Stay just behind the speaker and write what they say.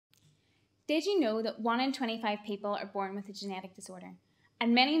Did you know that 1 in 25 people are born with a genetic disorder,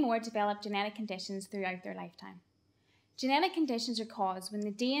 and many more develop genetic conditions throughout their lifetime? Genetic conditions are caused when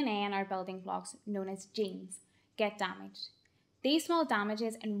the DNA in our building blocks, known as genes, get damaged. These small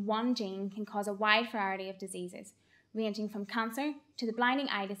damages in one gene can cause a wide variety of diseases, ranging from cancer to the blinding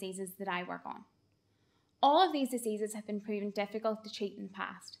eye diseases that I work on. All of these diseases have been proven difficult to treat in the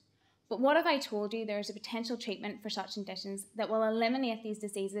past. But what if I told you there is a potential treatment for such conditions that will eliminate these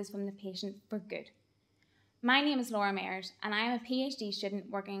diseases from the patient for good? My name is Mairs, and I am a PhD student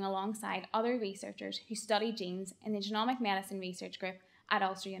working alongside other researchers who study genes in the Genomic Medicine Research Group at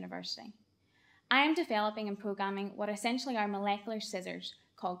Ulster University. I am developing and programming what essentially are molecular scissors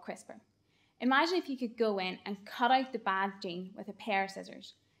called CRISPR. Imagine if you could go in and cut out the bad gene with a pair of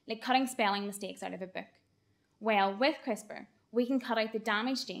scissors, like cutting spelling mistakes out of a book. Well, with CRISPR, we can cut out the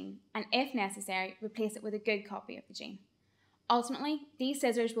damaged gene and, if necessary, replace it with a good copy of the gene. Ultimately, these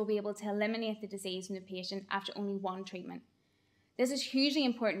scissors will be able to eliminate the disease from the patient after only one treatment. This is hugely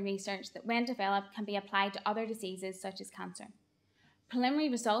important research that, when developed, can be applied to other diseases such as cancer. Preliminary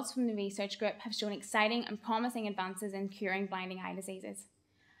results from the research group have shown exciting and promising advances in curing blinding eye diseases.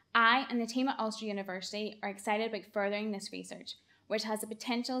 I and the team at Ulster University are excited about furthering this research, which has the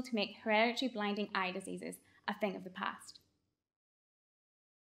potential to make hereditary blinding eye diseases a thing of the past.